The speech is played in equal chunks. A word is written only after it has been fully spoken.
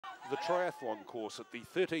The triathlon course at the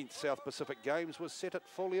 13th South Pacific Games was set at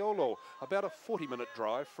Foliolo, about a 40-minute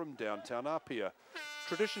drive from downtown Apia.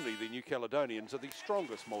 Traditionally, the New Caledonians are the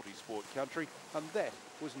strongest multi-sport country, and that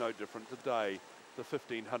was no different today. The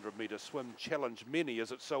 1,500-metre swim challenged many,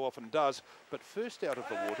 as it so often does, but first out of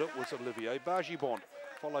the water was Olivier Bargibont,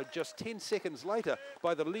 followed just 10 seconds later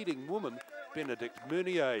by the leading woman, Bénédicte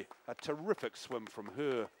Meunier. A terrific swim from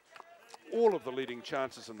her. All of the leading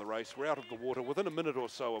chances in the race were out of the water within a minute or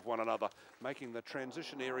so of one another, making the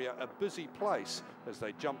transition area a busy place as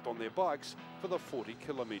they jumped on their bikes for the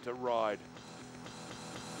 40-kilometre ride.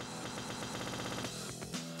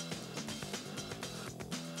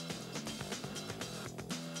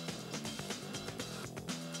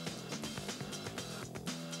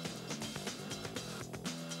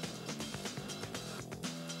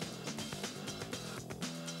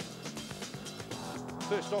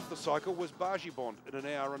 First off the cycle was Bargibont in 1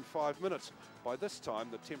 hour and 5 minutes. By this time,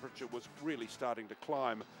 the temperature was really starting to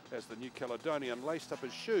climb as the New Caledonian laced up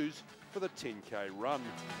his shoes for the 10K run.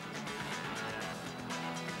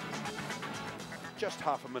 Just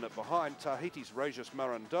half a minute behind, Tahiti's Régis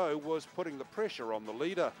Marando was putting the pressure on the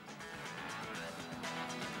leader.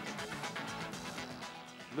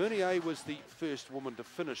 Meunier was the first woman to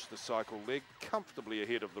finish the cycle leg, comfortably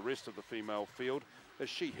ahead of the rest of the female field as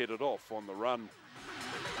she headed off on the run.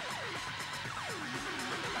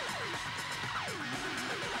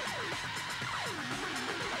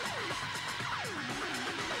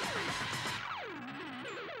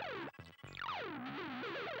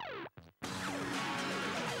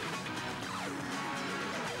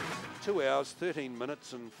 Two hours, 13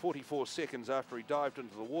 minutes and 44 seconds after he dived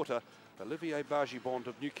into the water, Olivier Bargibont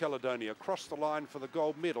of New Caledonia crossed the line for the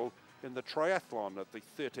gold medal in the triathlon at the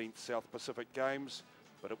 13th South Pacific Games,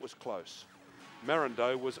 but it was close.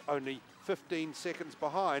 Marando was only 15 seconds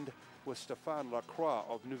behind, with Stéphane Lacroix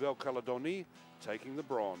of Nouvelle-Calédonie taking the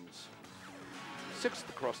bronze. Sixth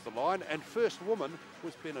across the line and first woman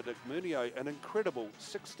was Bénédicte Meunier, an incredible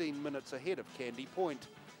 16 minutes ahead of Candy Point.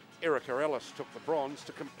 Erica Ellis took the bronze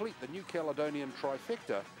to complete the New Caledonian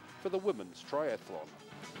trifecta for the women's triathlon.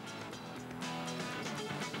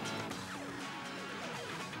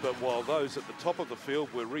 But while those at the top of the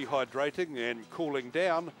field were rehydrating and cooling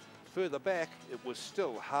down, further back it was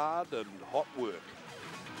still hard and hot work.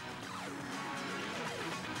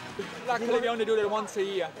 Luckily we only do that once a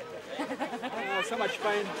year. So much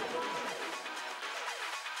pain.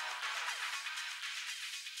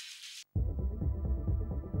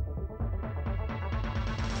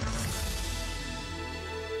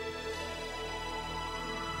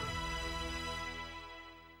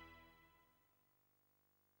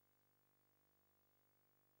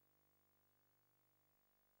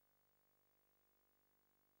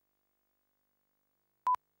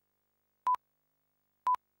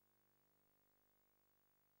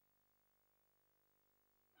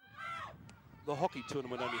 The hockey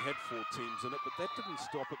tournament only had 4 teams in it, but that didn't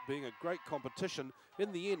stop it being a great competition.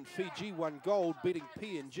 In the end, Fiji won gold, beating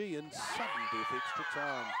PNG in sudden death extra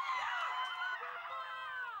time.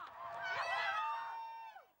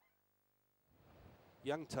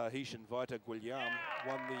 Young Tahitian Vita Guillam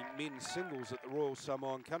won the men's singles at the Royal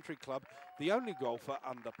Samoan Country Club, the only golfer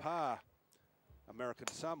under par. American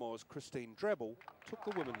Samoa's Christine Drabble took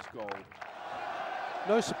the women's gold.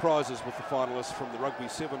 No surprises with the finalists from the Rugby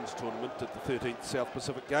Sevens tournament at the 13th South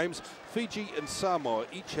Pacific Games. Fiji and Samoa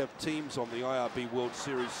each have teams on the IRB World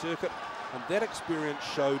Series circuit, and that experience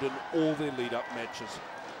showed in all their lead-up matches.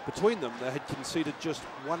 Between them, they had conceded just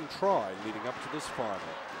 1 try leading up to this final.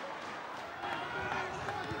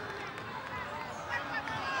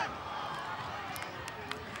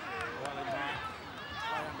 Well in hand,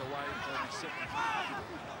 play underway in the second half.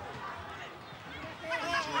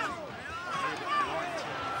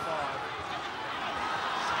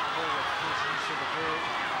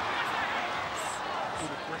 Good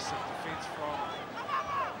aggressive defence from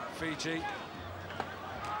Fiji.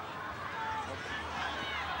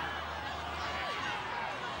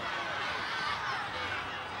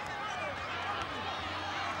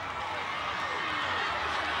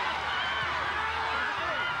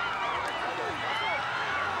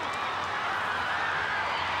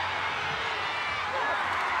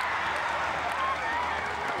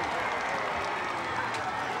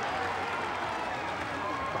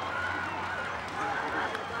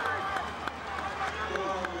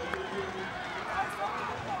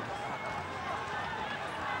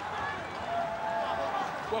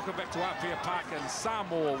 Welcome back to Apia Park in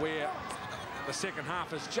Samoa, where the second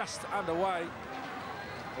half is just underway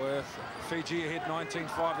with Fiji ahead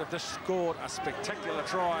 19-5. They've just scored a spectacular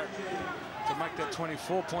try to make that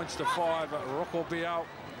 24 points to 5. Roko Biao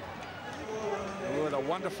with a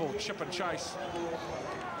wonderful chip and chase.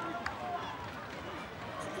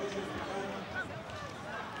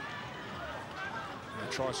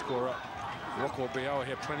 The try scorer, Rockwell Biao,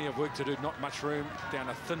 had plenty of work to do, not much room down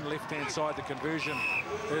a thin left-hand side. The conversion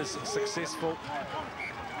is successful.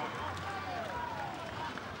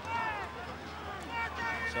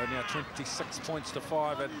 So now 26 points to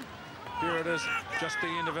 5, and here it is, just the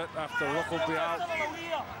end of it after Rockwell Biao.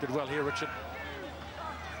 Did well here, Richard.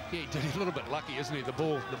 Yeah, he did. He's a little bit lucky, isn't he? The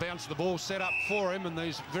bounce of the ball set up for him in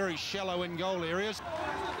these very shallow in-goal areas.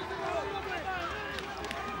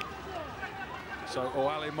 So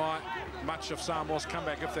Oali Mai, much of Samoa's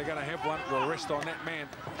comeback, if they're going to have one, will rest on that man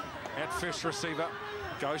at first receiver.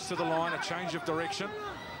 Goes to the line, a change of direction.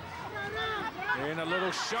 And a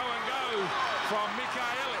little show and go from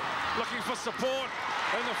Mikaeli, looking for support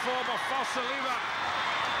in the form of Falsaliva.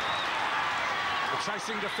 The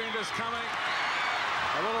chasing defenders coming.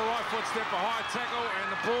 A little right foot step, a high tackle,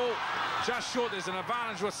 and the ball just short. There's an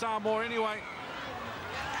advantage with Samoa anyway.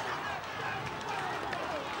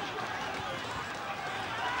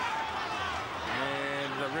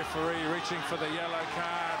 And the referee reaching for the yellow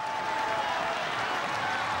card.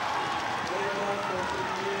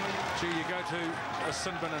 Gee, you go to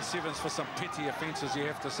Sinbin and Sevens for some petty offences, you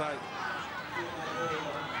have to say.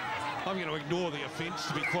 I'm going to ignore the offence,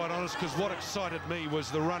 to be quite honest, because what excited me was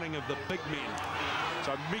the running of the big men.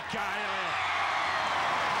 So Mikaela.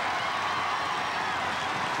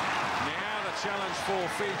 Now the challenge for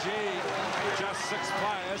Fiji, just 6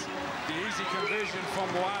 players. The easy conversion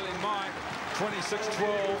from Wali Mai,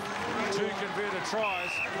 26-12, 2 converted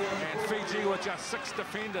tries, and Fiji with just 6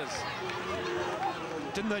 defenders.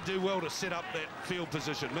 Didn't they do well to set up that field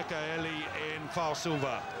position? Mikaeli and Fal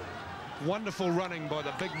Silva. Wonderful running by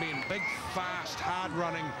the big men. Big, fast, hard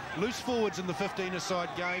running. Loose forwards in the 15-a-side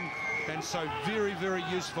game. And so very, very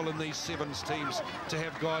useful in these Sevens teams to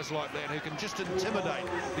have guys like that who can just intimidate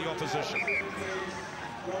the opposition.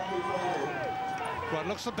 Right,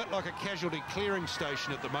 looks a bit like a casualty clearing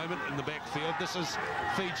station at the moment in the backfield. This is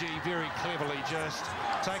Fiji very cleverly just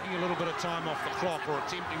taking a little bit of time off the clock, or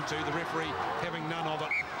attempting to, the referee having none of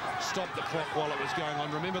it. Stop the clock while it was going on.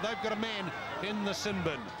 Remember, they've got a man in the sin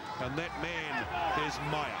bin, and that man is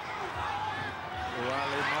Maya.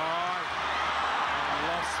 Wali Mai,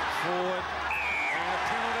 lost forward, and a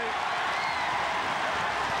penalty.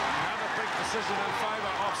 Another big decision in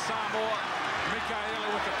favour of Samoa. Mikaela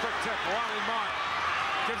with a quick tip. Wali Mai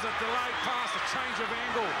gives a delayed pass, a change of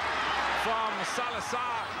angle from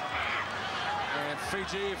Salazar. And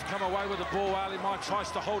Fiji have come away with the ball. Wali Mai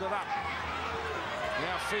tries to hold it up.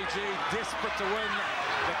 Now Fiji desperate to win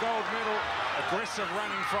the gold medal. Aggressive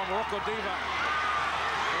running from Rokodiva.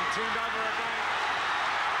 And turned over again.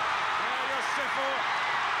 Now Yosefo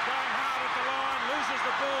going hard at the line, loses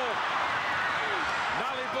the ball.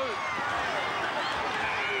 Nali boot.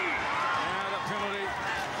 Now the penalty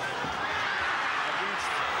against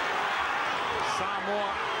Samoa.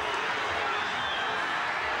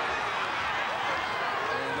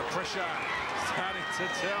 And the pressure starting to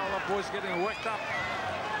tell, the boys getting worked up.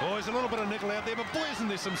 Oh, there's a little bit of nickel out there, but boy, isn't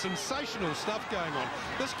there some sensational stuff going on.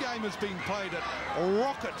 This game has been played at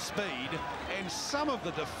rocket speed, and some of the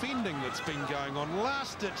defending that's been going on,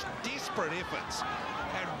 last-ditch desperate efforts,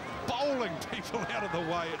 and bowling people out of the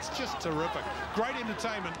way. It's just terrific. Great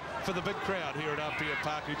entertainment for the big crowd here at Apia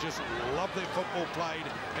Park, who just love their football played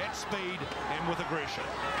at speed and with aggression.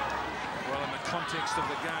 Well, in the context of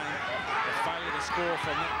the game, the failure to score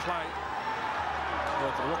from that play,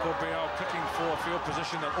 with Rokodiva picking for a field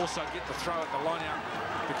position that also get the throw at the line out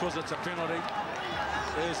because it's a penalty,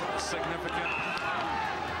 is significant.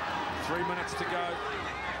 3 minutes to go.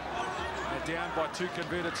 They're down by 2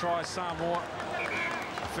 converted tries, Samoa.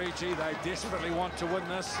 Fiji, they desperately want to win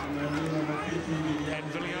this. And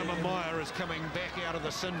Viliama Meyer is coming back out of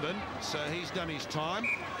the sin bin, so he's done his time.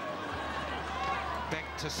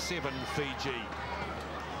 Back to 7, Fiji.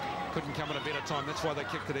 Couldn't come at a better time. That's why they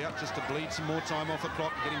kicked it out, just to bleed some more time off the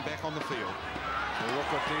clock, getting back on the field.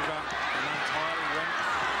 Rokodiva, an untidy win.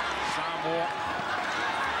 Samoa.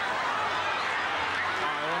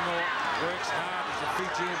 Aono works hard as a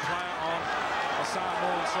Fijian player on the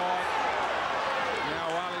Samoan side. Now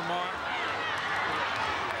Wali Mai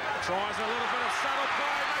tries a little bit of subtle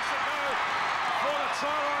play, makes it go for the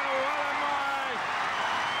try line of Wali Mai.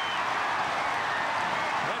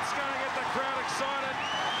 That's going to get the crowd excited.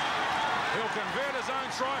 He'll convert his own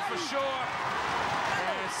try for sure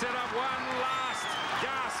and set up one last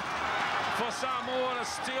gasp for Samoa to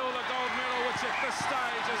steal the gold medal, which at this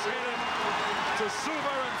stage is headed to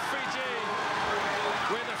Suva and Fiji,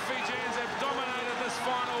 where the Fijians have dominated this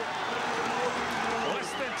final. Less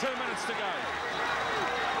than 2 minutes minutes to go.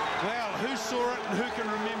 Well, who saw it and who can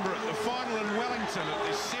remember it? The final in Wellington, at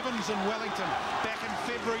the Sevens in Wellington, back in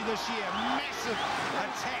February this year. Massive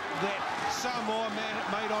attack that Samoa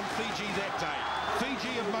made on Fiji that day.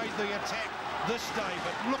 Fiji have made the attack this day,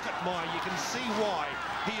 but look at Mai. You can see why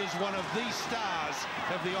he is one of the stars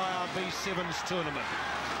of the IRB Sevens tournament.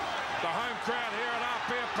 The home crowd here at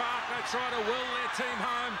Apia Park, they try to will their team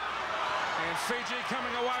home. And Fiji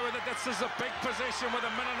coming away with it. This is a big possession with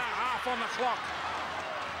a minute and a half on the clock.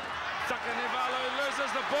 Takanivalu loses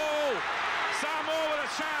the ball. Samoa with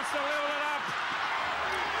a chance to level it up.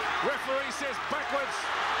 Referee says backwards.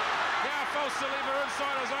 Now Falsaliva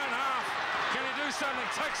inside his own half. Can he do something?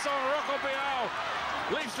 Takes on Rugby.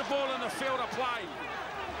 Leaves the ball in the field of play.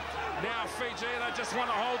 Now Fiji, they just want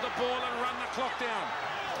to hold the ball and run the clock down.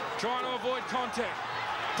 Trying to avoid contact.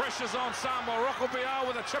 Pressure's on Samoa. Rugby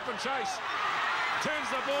with a chip and chase. Turns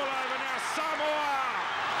the ball over now. Samoa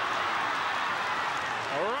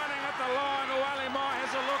running at the line. Wali Mai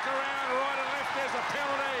has a look around. Right and left, there's a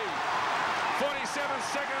penalty. 47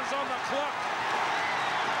 seconds on the clock.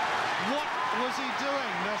 What was he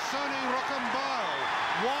doing? Nasoni Rocambole.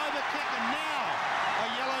 Why the kick? And now a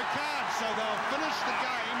yellow card. So they'll finish the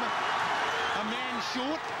game a man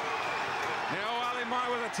short. Now Wali Mai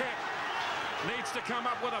with a tap. Needs to come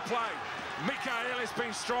up with a play. Mikael has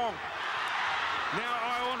been strong. Now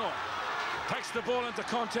Iono takes the ball into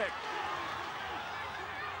contact.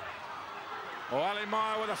 Wali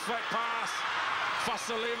Mai with a flat pass.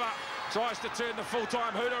 Falsaliva tries to turn the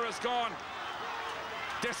full-time hooter, is gone.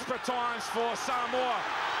 Desperate times for Samoa.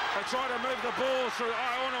 They try to move the ball through.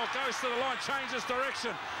 Iono goes to the line, changes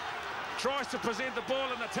direction. Tries to present the ball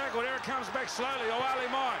in the tackle. There it comes back slowly. Wali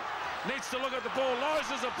Mai needs to look at the ball.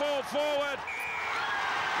 Loses the ball forward.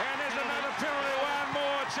 And there's another penalty. One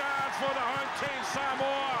more chance for the home team,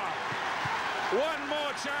 Samoa. One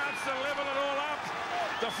more chance to level it all up.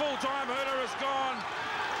 The full-time hooter is gone.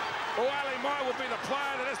 Wali Mai will be the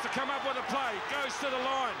player that has to come up with a play. Goes to the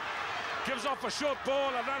line. Gives off a short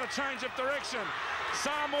ball. Another change of direction.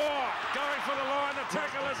 Samoa going for the line. The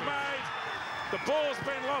tackle is made. The ball's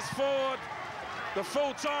been lost forward. The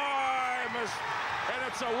full-time is... And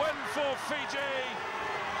it's a win for Fiji.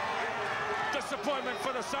 Disappointment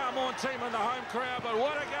for the Samoan team and the home crowd. But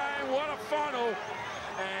what a game, what a final.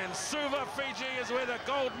 And Suva, Fiji is with a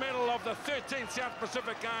gold medal of the 13th South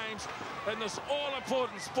Pacific Games in this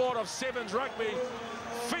all-important sport of sevens rugby.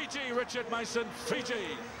 Fiji, Richard Mason,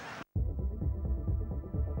 Fiji.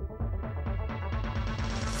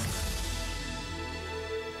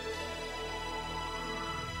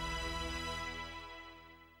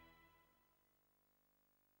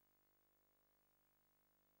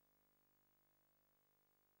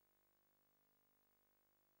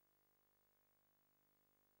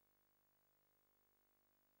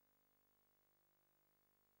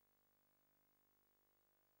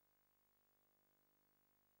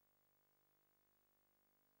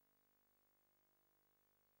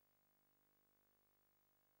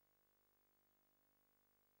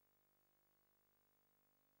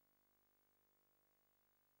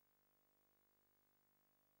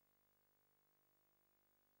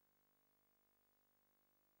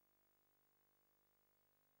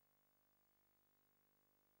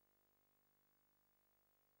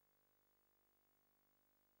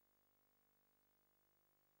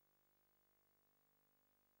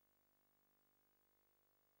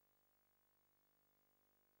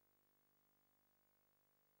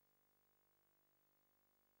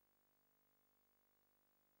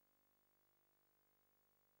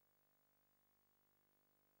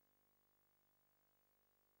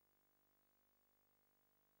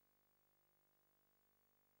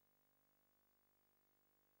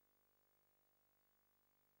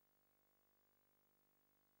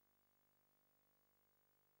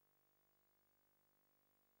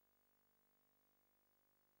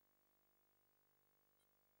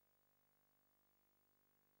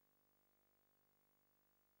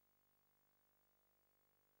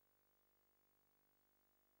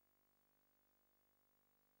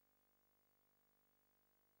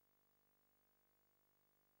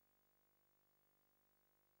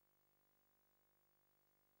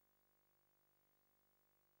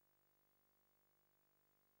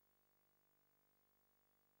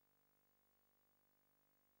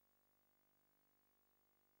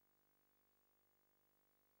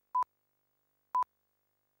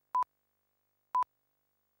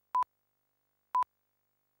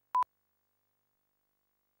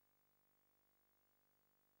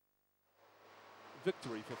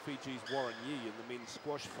 Victory for Fiji's Warren Yee in the men's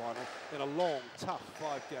squash final in a long, tough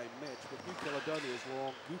 5-game match with New Caledonia's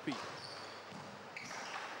Laurent Gupi.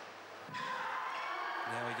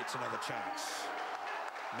 Now he gets another chance.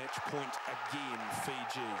 Match point again,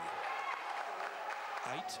 Fiji.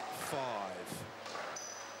 8-5.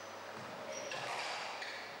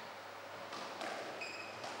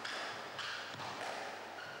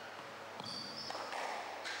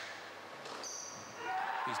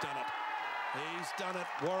 He's done it. He's done it.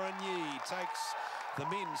 Warren Yee takes the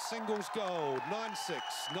men's singles gold. 9-6,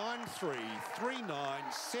 9-3,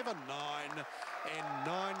 3-9, 7-9 and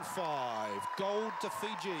 9-5. Gold to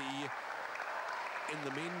Fiji in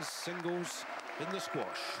the men's singles in the squash.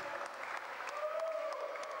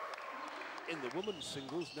 In the women's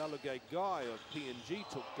singles, Nalugay Guy of PNG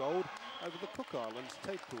took gold over the Cook Islands'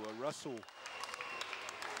 Teipua Russell.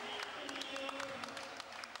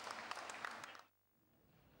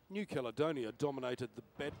 New Caledonia dominated the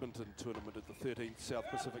badminton tournament at the 13th South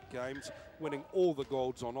Pacific Games, winning all the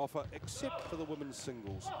golds on offer except for the women's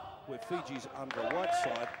singles, where Fiji's Andra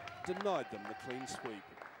Whiteside denied them the clean sweep.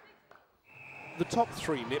 The top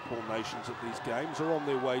 3 netball nations at these games are on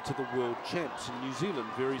their way to the world champs in New Zealand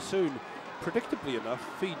very soon. Predictably enough,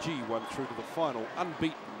 Fiji won through to the final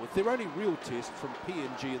unbeaten, with their only real test from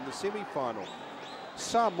PNG in the semi-final.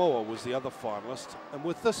 Samoa was the other finalist, and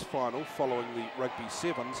with this final following the Rugby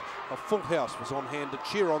Sevens, a full house was on hand to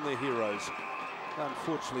cheer on their heroes.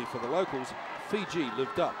 Unfortunately for the locals, Fiji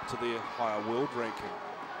lived up to their higher world ranking.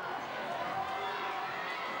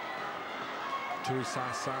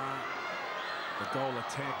 Tuisasa, the goal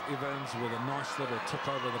attack, Evans with a nice little tip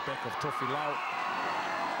over the back of Tofilau.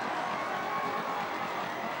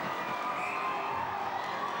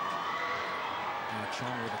 Now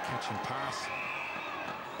Chong with a catch and pass.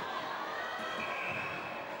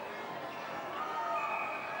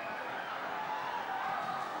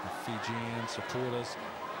 Fijian supporters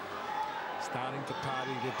starting to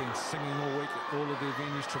party. They've been singing all week at all of their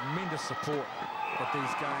venues. Tremendous support at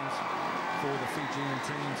these games for the Fijian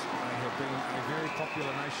teams. They have been a very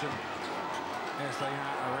popular nation, as they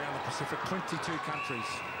are around the Pacific. 22 countries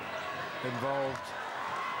involved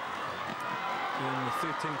in the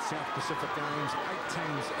 13th South Pacific Games. 8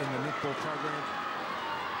 teams in the netball program,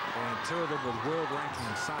 and 2 of them with world ranking.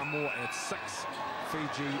 Samoa at 6,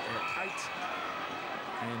 Fiji at 8.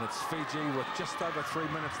 And it's Fiji with just over 3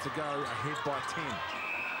 minutes to go, ahead by 10.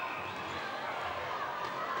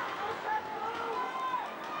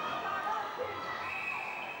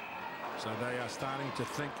 So they are starting to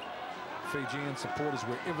think, Fijian supporters,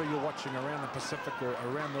 wherever you're watching around the Pacific or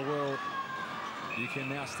around the world, you can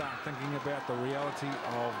now start thinking about the reality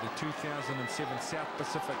of the 2007 South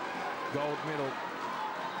Pacific gold medal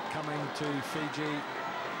coming to Fiji,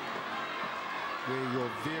 where your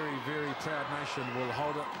very, very proud nation will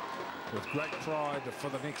hold it with great pride for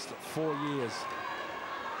the next 4 years.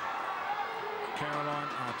 Caroline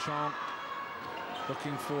Chong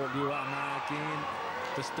looking for Luana again.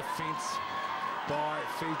 This defence by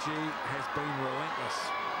Fiji has been relentless.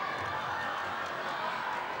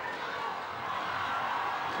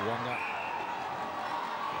 Wanga.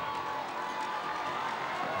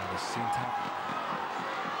 And the centre.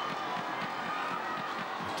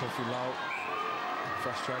 Tofilau.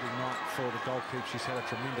 Frustrating night for the goalkeeper. She's had a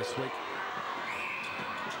tremendous week.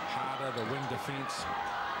 Harder, the wing defence.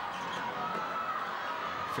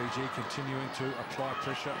 Fiji continuing to apply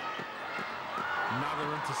pressure.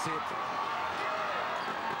 Another intercept.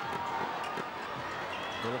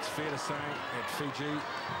 Well, it's fair to say at Fiji,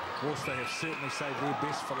 whilst they have certainly saved their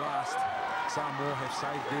best for last, Samoa have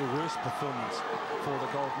saved their worst performance for the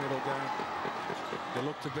gold medal game. There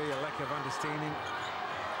looked to be a lack of understanding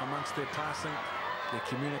amongst their passing. Their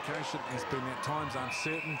communication has been at times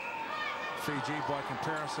uncertain. Fiji, by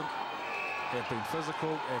comparison, have been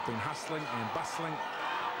physical, have been hustling and bustling,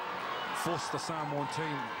 forced the Samoan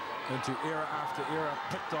team into error after error,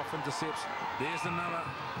 picked off intercepts. There's another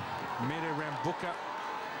Mere Rambuka,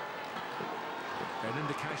 an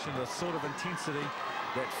indication of the sort of intensity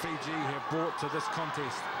that Fiji have brought to this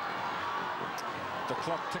contest. The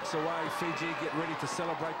clock ticks away. Fiji get ready to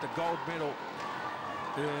celebrate the gold medal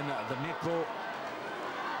in the netball.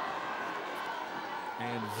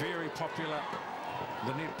 And very popular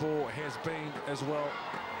the netball has been as well,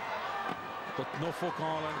 with Norfolk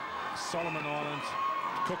Island, Solomon Islands,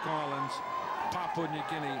 Cook Islands, Papua New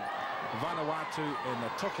Guinea, Vanuatu and the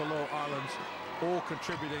Tokelau Islands all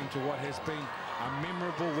contributing to what has been a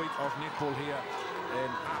memorable week of netball here in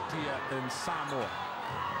Apia in Samoa.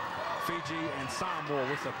 Fiji and Samoa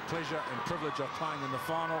with the pleasure and privilege of playing in the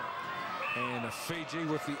final, and Fiji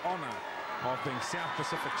with the honour of being South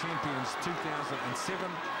Pacific champions 2007,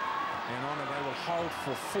 an honour they will hold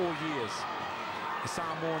for 4 years. The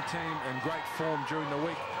Samoan team in great form during the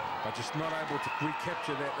week, but just not able to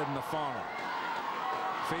recapture that in the final.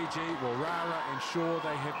 Fiji will ensure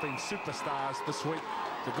they have been superstars this week.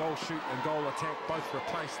 The goal shoot and goal attack both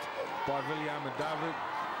replaced by William and David.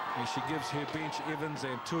 And she gives her bench Evans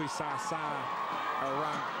and Tui Sasa a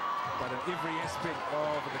run. But in every aspect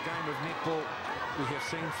of the game of netball, we have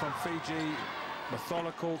seen from Fiji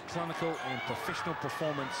methodical, clinical and professional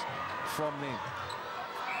performance from them.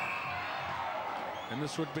 And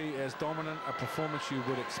this would be as dominant a performance you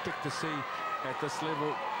would expect to see at this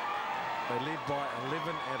level. They led by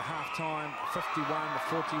 11 at halftime,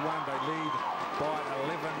 51-41. They lead by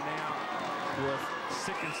 11 now with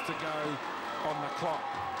seconds to go on the clock.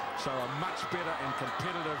 So a much better and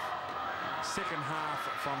competitive second half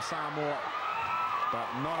from Samoa, but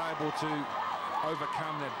not able to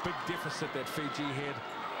overcome that big deficit that Fiji had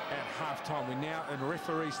at halftime. We're now in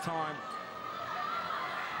referee's time,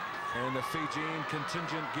 and the Fijian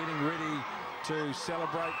contingent getting ready to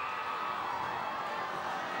celebrate.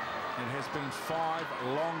 It has been 5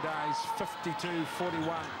 long days,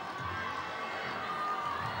 52-41.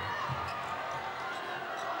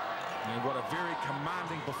 And what a very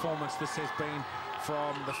commanding performance this has been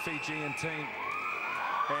from the Fijian team.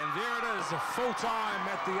 And there it is, full time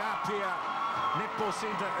at the Apia Netball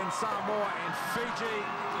Centre in Samoa, and Fiji,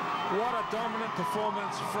 what a dominant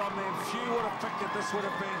performance from them. Few would have picked that this would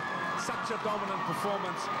have been such a dominant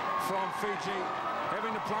performance from Fiji,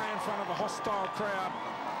 having to play in front of a hostile crowd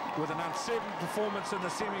with an uncertain performance in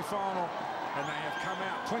the semi-final, and they have come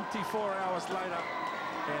out 24 hours later,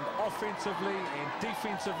 and offensively and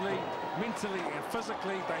defensively, mentally and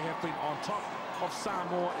physically, they have been on top of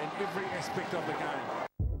Samoa in every aspect of the game.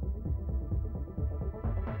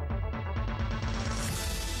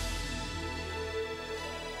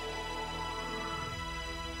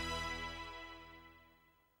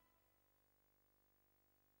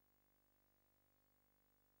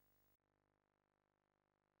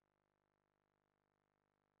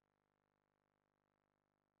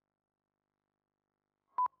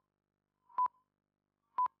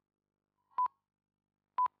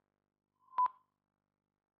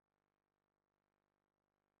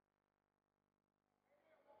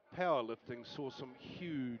 Powerlifting saw some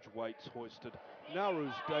huge weights hoisted.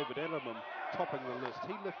 Nauru's David Ellerman topping the list.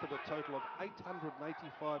 He lifted a total of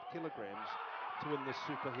 885 kilograms to win the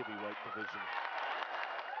super heavyweight division.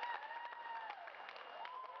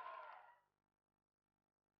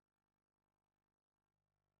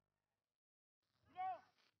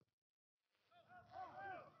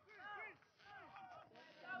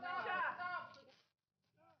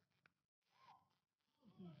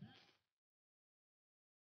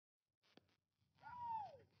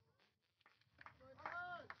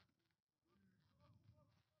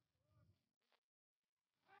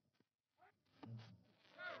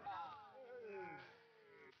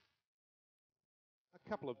 A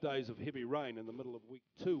couple of days of heavy rain in the middle of week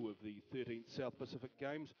 2 of the 13th South Pacific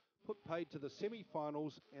Games put paid to the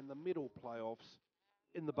semi-finals and the medal playoffs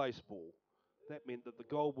in the baseball. That meant that the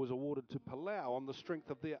gold was awarded to Palau on the strength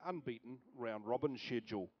of their unbeaten round-robin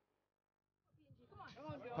schedule.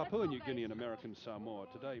 Papua New Guinea and American Samoa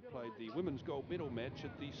today played the women's gold medal match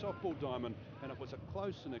at the softball diamond, and it was a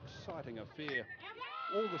close and exciting affair.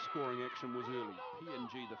 All the scoring action was early.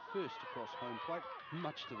 PNG the first across home plate,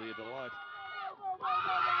 much to their delight.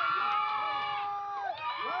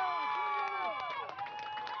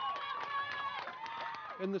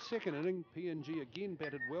 In the second inning, PNG again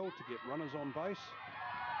batted well to get runners on base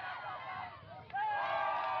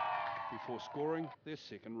before scoring their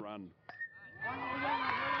second run.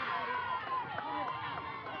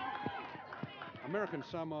 American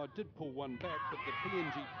Samoa did pull one back, but the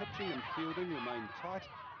PNG pitching and fielding remained tight,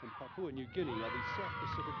 and Papua New Guinea are the South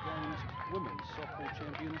Pacific Games women's softball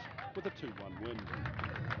champions with a 2-1 win.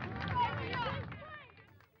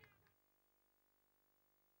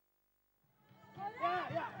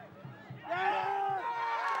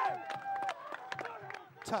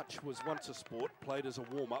 Touch was once a sport played as a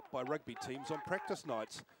warm-up by rugby teams on practice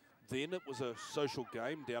nights. Then it was a social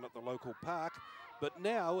game down at the local park, but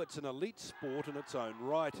now it's an elite sport in its own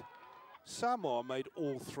right. Samoa made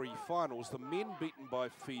all 3 finals, the men beaten by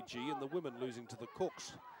Fiji and the women losing to the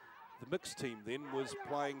Cooks. The mixed team then was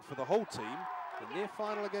playing for the whole team in their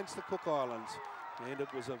final against the Cook Islands, and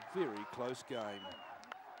it was a very close game.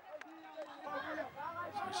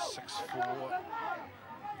 So 6-4.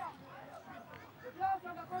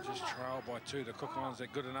 Just trailed by 2. The Cook Islands, they're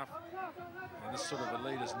good enough. And this sort of a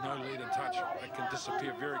lead is no lead in touch. It can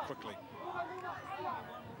disappear very quickly.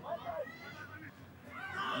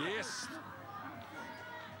 Yes.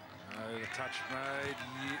 The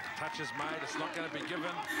touch is made, it's not going to be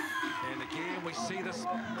given. And again, we see this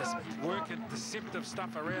work and deceptive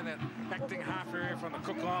stuff around that acting half area from the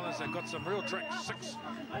Cook Islands. They've got some real tricks.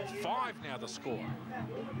 6-5 now the score. And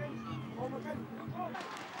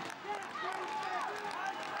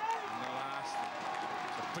the last,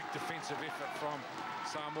 it's a big defensive effort from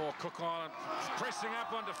Samoa. Cook Island pressing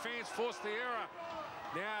up on defence, forced the error.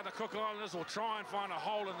 Now the Cook Islanders will try and find a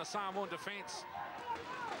hole in the Samoan defence.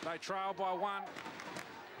 They trail by 1.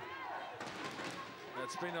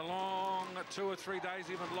 It's been a long 2 or 3 days,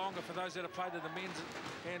 even longer for those that have played in the men's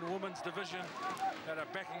and women's division that are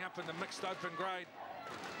backing up in the mixed open grade.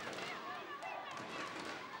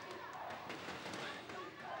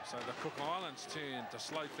 So the Cook Islands turn to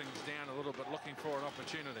slow things down a little bit, looking for an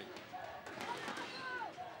opportunity.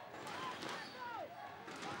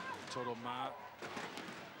 Toroma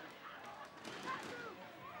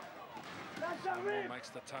makes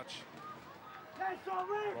the touch.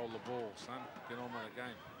 Roll the ball, son. Get on with the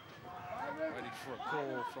game. Waiting for a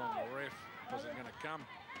call from the ref. Wasn't going to come.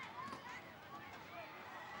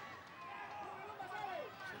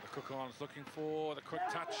 So the Cook Islands looking for the quick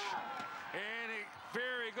touch. And a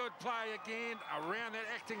very good play again around that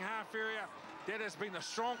acting half area. That has been the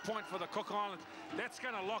strong point for the Cook Islands. That's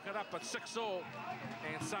going to lock it up at 6-all.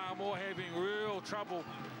 And Samoa having real trouble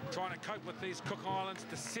trying to cope with these Cook Islands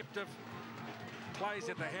deceptive plays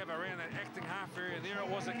that they have around that acting half area. There it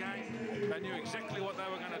was again. They knew exactly what they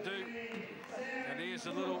were going to do. And there's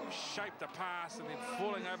a little shape to pass and then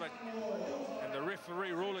falling over. And the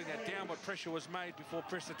referee ruling that downward pressure was made before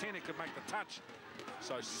XIII could make the touch.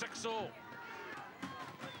 So 6-all.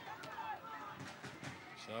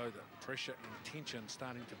 So the pressure and tension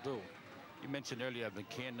starting to build. You mentioned earlier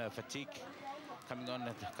McCann fatigue coming on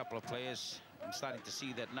a couple of players. I'm starting to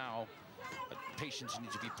see that now. But patience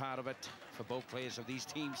needs to be part of it for both players of these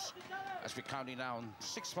teams as we're counting down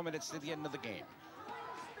 6 more minutes to the end of the game.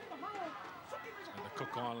 And the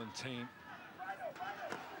Cook Island team.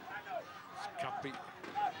 Cuppy.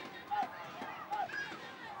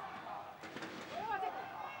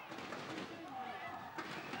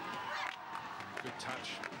 Good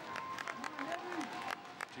touch.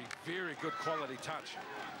 Gee, very good quality touch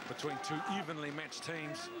between two evenly matched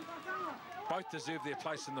teams. Both deserve their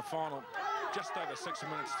place in the final. Just over 6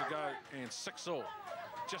 minutes to go and 6-all.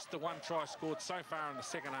 Just the 1 try scored so far in the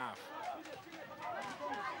second half.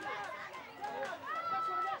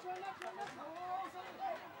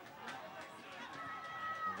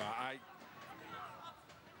 About 8.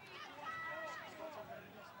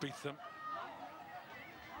 Beat them.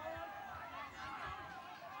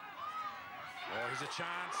 Oh, here's a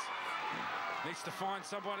chance. Needs to find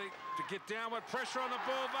somebody to get downward pressure on the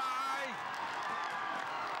ball. Vai!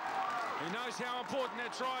 He knows how important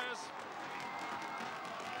that try is.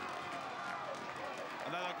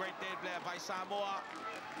 Another great day there by Samoa.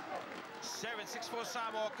 7-6-4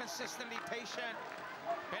 Samoa, consistently patient,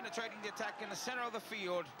 penetrating the attack in the center of the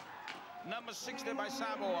field. Number 6 there by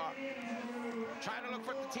Samoa, trying to look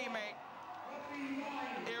for the teammate.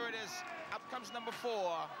 Here it is. Up comes number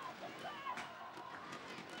 4.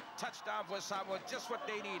 Touchdown for Samoa, just what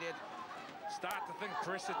they needed. Start to think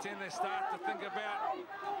XIII, they start to think about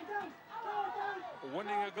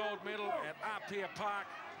winning a gold medal at Apia Park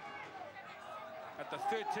at the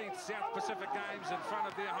 13th South Pacific Games in front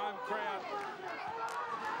of their home crowd.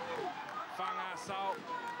 Whangasau.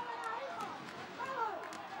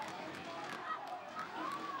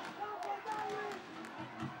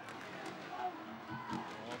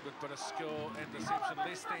 Oh, good bit of skill and deception.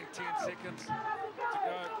 Less than 10 seconds to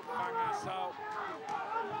go. Whangasau.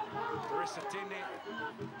 XIII.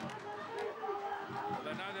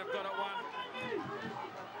 They know they've got it won.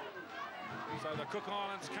 So the Cook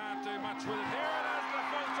Islands can't do much with it. Here it is, the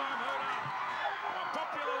full-time hooter. A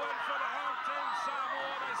popular win for the home team,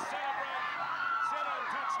 Samoa. They celebrate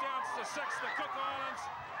 7 touchdowns to 6. The Cook Islands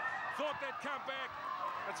thought they'd come back.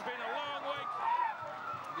 It's been a long week.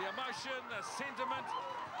 The emotion, the sentiment,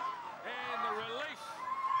 and the relief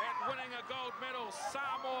at winning a gold medal.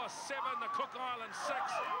 Samoa 7, the Cook Islands 6.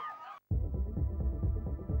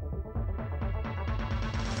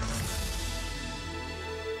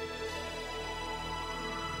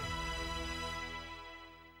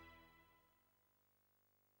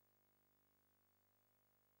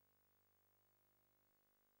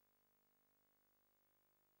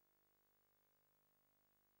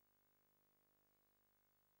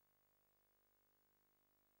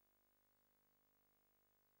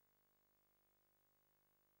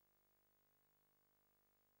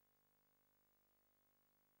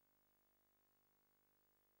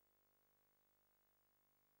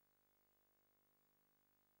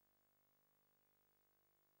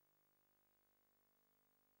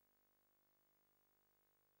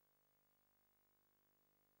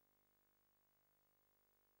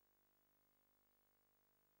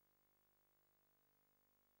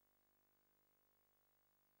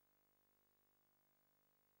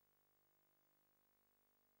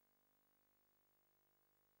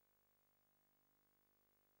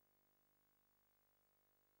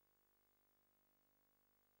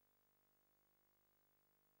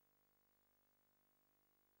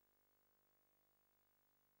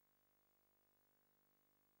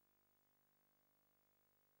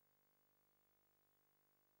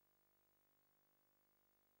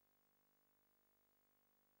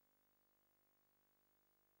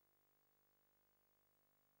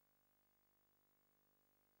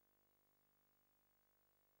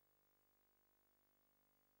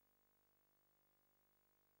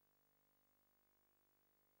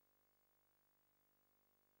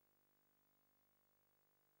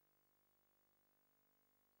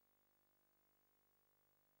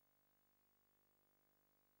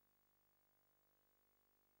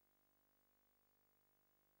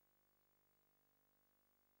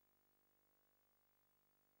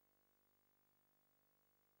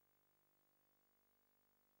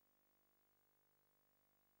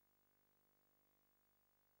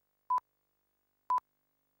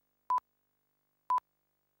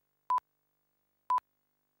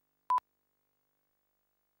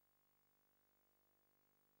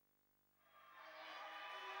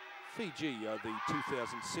 Fiji are the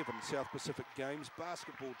 2007 South Pacific Games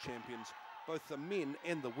basketball champions, both the men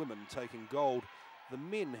and the women taking gold. The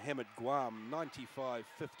men hammered Guam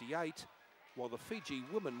 95-58, while the Fiji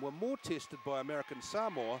women were more tested by American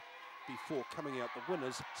Samoa before coming out the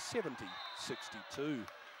winners 70-62. American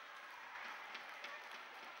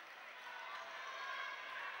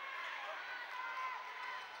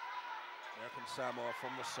Samoa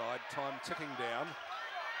from the side, time ticking down.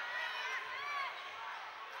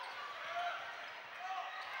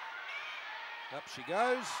 Up she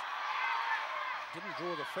goes. Didn't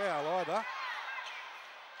draw the foul either.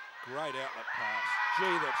 Great outlet pass.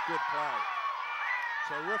 Gee, that's good play.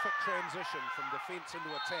 Terrific transition from defence into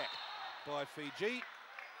attack by Fiji.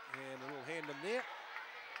 And a little hand in there.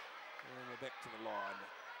 And we're back to the line.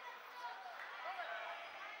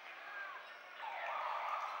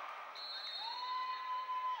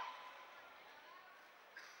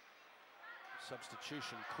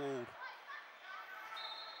 Substitution called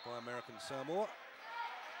by American Samoa.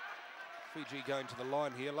 Fiji going to the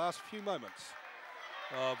line here. Last few moments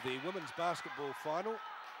of the women's basketball final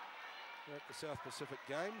at the South Pacific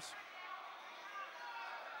Games.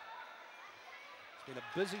 It's been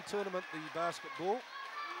a busy tournament, the basketball.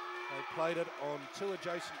 They played it on 2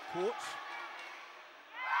 adjacent courts.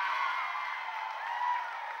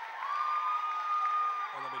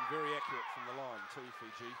 And they've been very accurate from the line too,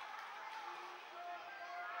 Fiji.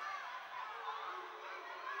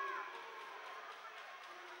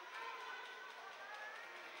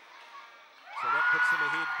 So that puts them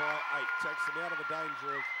ahead by 8, takes them out of the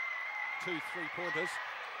danger of 2 3-pointers.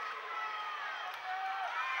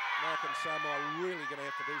 American Samoa really going to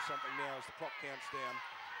have to do something now as the clock counts down.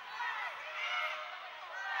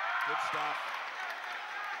 Good stuff.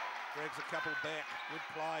 Drags a couple back. Good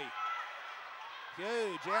play.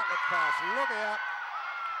 Huge outlet pass. Look out.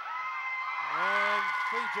 And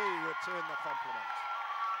Fiji return the compliment.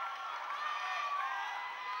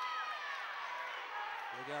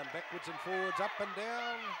 They're going backwards and forwards, up and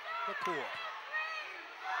down the court.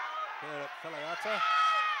 Here at Filiata.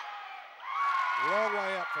 Long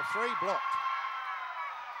way out for 3, blocked.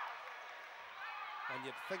 And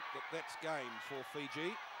you'd think that that's game for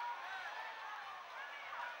Fiji.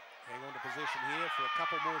 Hang on to possession here for a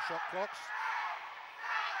couple more shot clocks.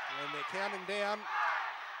 And they're counting down.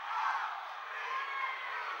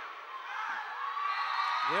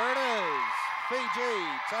 There it is. Fiji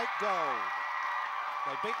take gold.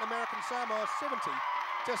 They beat American Samoa 70-62.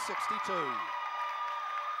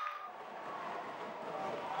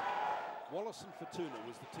 Wallace and Fortuna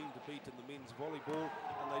was the team to beat in the men's volleyball,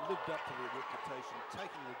 and they lived up to their reputation,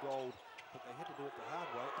 taking the gold, but they had to do it the hard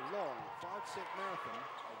way. A long 5-set marathon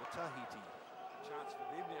over Tahiti. Chance for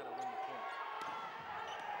them now to win the point.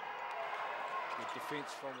 Good defence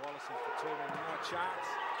from Wallace and Fortuna, now a chance.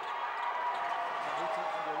 Tahiti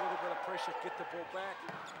under a little bit of pressure, get the ball back.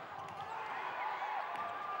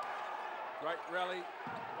 Great rally,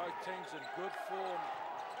 both teams in good form.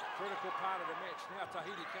 Critical part of the match. Now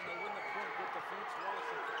Tahiti, can they win the point? Good defence, Wallace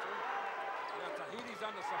and Fortuna. Now Tahiti's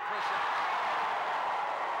under some pressure.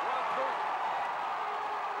 What a point.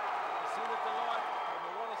 You see the delight from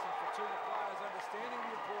the Wallace and Fortuna players understanding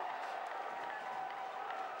the importance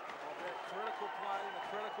of that critical play and a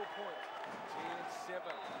critical point. 10-7.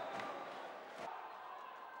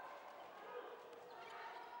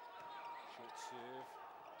 Short serve.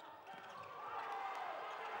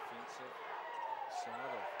 Defensive side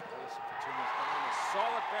of Wallace and Fortuna's game. A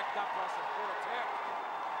solid backed up plus a full attack.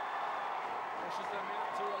 Pushes them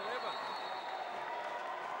out to 11.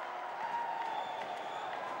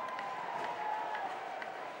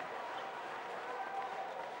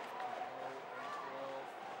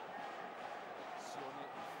 Sione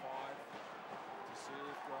at 5 to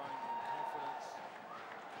serve, growing in confidence.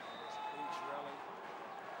 As each rally,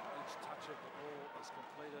 each touch of the ball is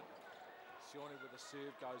completed. Sione with the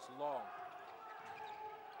serve goes long.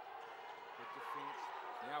 Good defence.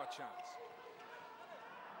 Now a chance.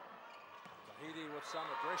 Tahiti with some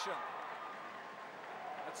aggression.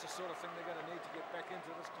 That's the sort of thing they're going to need to get back into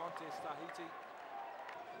this contest, Tahiti.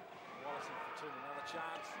 Wallace and Fortuna, another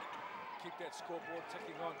chance. Keep that scoreboard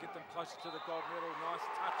ticking on, get them closer to the gold medal. Nice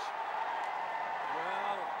touch.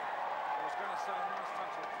 Well, I was going to say nice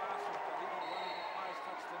touch of class with Tahiti. One of the players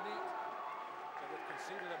touched the net. So they've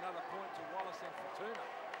conceded another point to Wallace and Fortuna.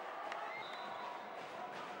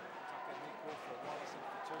 For Wallace and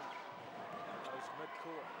Fortuna. Goes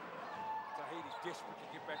mid-court. Tahiti desperate to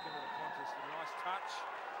get back into the contest. A nice touch.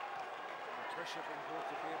 And pressure being brought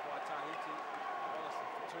to bear by Tahiti. Wallace and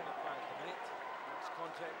Fortuna play at the net. Makes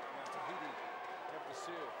contact. Now Tahiti have the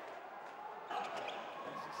serve.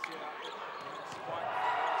 Easy set up. And a spike for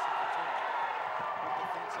Wallace and Fortuna. Good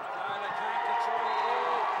defensive play. They can't control it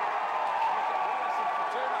all. Look at Wallace and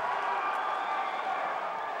Fortuna.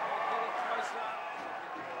 They're getting closer. They're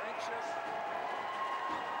getting more anxious.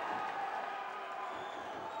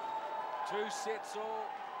 2 sets all.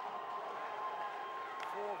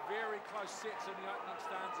 4 very close sets in the opening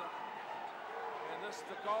stanza. And this,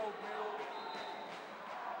 the gold medal.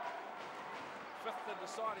 5th and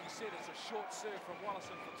deciding set. It's a short serve from Wallace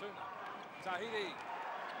and Fortuna. Tahiti.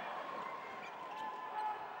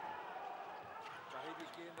 Tahiti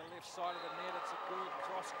again, the left side of the net. It's a good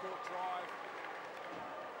cross-court drive.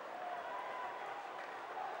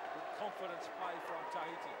 Good confidence play from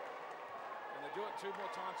Tahiti. And they do it 2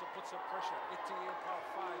 more times, it puts some pressure. Etienne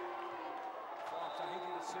Parfait from Tahiti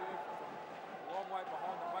to serve. A long way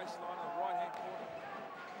behind the baseline in the right-hand corner.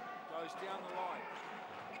 Goes down the line.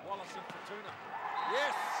 Wallace and Fortuna.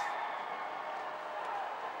 Yes!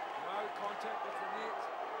 No contact with the net.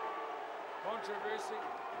 Controversy.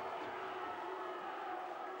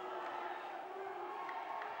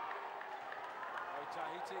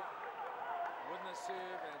 Tahiti win the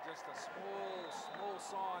serve, and just a small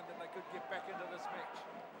sign that they could get back into this match.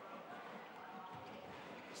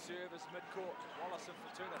 The serve is mid-court. Wallace and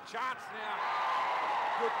Fortuna. Chance now.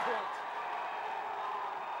 Good point.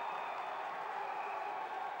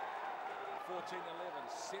 14-11,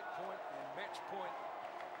 set point and match point.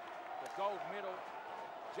 The gold medal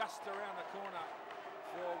just around the corner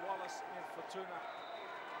for Wallace and Fortuna.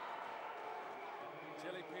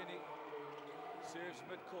 Telepenny serves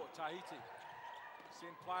mid-court. Tahiti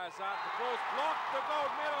send players up. The ball's blocked. The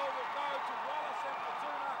gold medal will go to Wallace and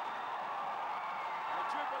Fortuna. The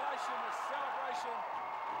jubilation, the celebration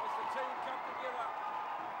as the team come together.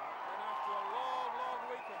 And after a long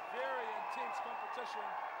week of very intense competition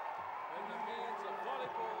in the men's of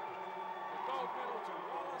volleyball, the gold medal to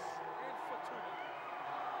Wallace and Fortuna.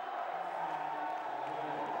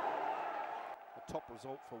 A top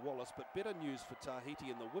result for Wallace, but better news for Tahiti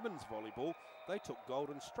in the women's volleyball. They took gold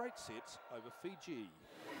in straight sets over Fiji.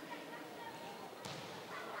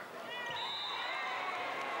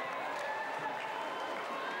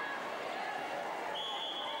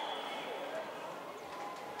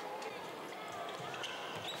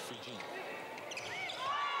 Fiji.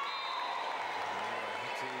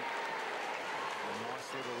 A nice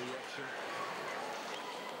little reaction.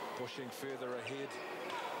 Pushing further ahead.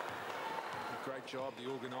 A great job the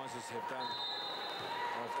organisers have done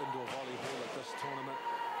of indoor volleyball at this tournament.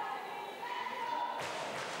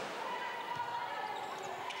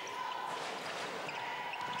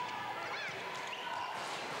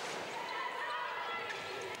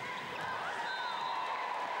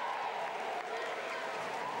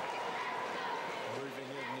 Moving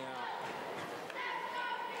in now.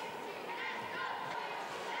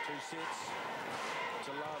 2 sets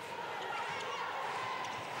to love.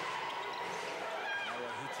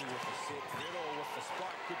 Marahiti with the set, Vettel with the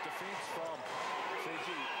spike, good defence from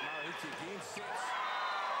Fiji. Marahiti again sets.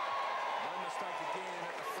 No mistake again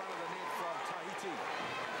at the front of the net from Tahiti.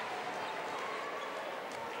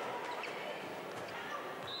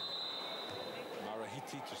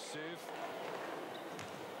 Marahiti to serve.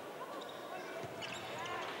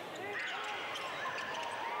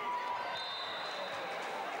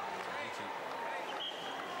 Tahiti.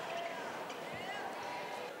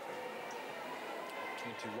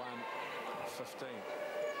 21-15.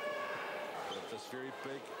 But this very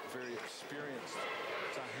big, very experienced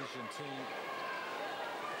Tahitian team,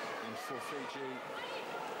 and for Fiji,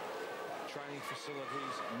 training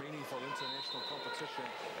facilities, meaningful international competition,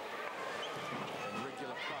 and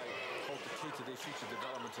regular play hold the key to their future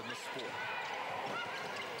development in this sport.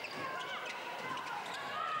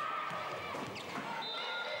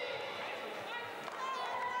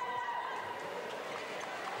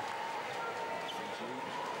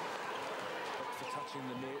 Touching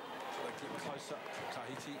the net, so they get closer.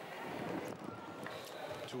 Tahiti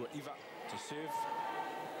to Eva to serve.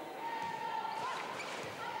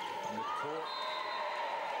 Mid-court.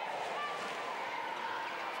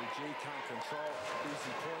 Fiji can't control.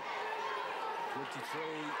 Easy point.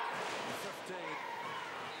 23-15.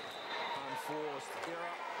 Unforced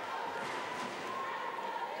error.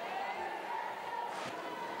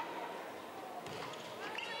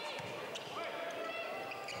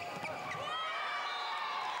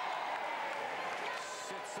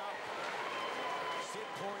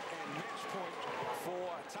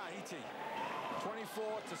 Tahiti,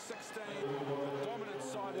 24-16, the dominant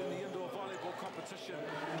side in the indoor volleyball competition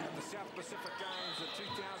at the South Pacific Games of 2007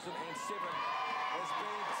 has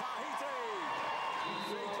been Tahiti.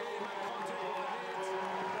 Fiji make contact with the net.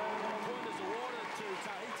 Point is awarded to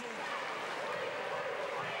Tahiti. And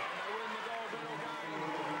they win the gold medal game.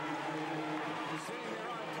 Setting their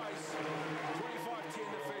own pace. 25-10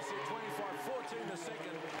 the first set, 25-14 the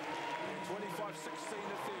second, and 25-16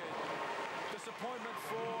 the third. Disappointment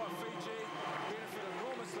for Fiji, benefit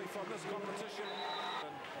enormously from this competition.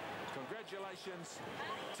 And congratulations,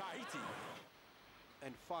 Tahiti.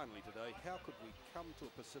 And finally today, how could we come to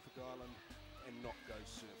a Pacific island and not go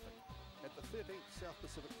surfing? At the 13th South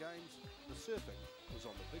Pacific Games, the surfing was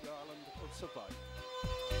on the big island of Savaii.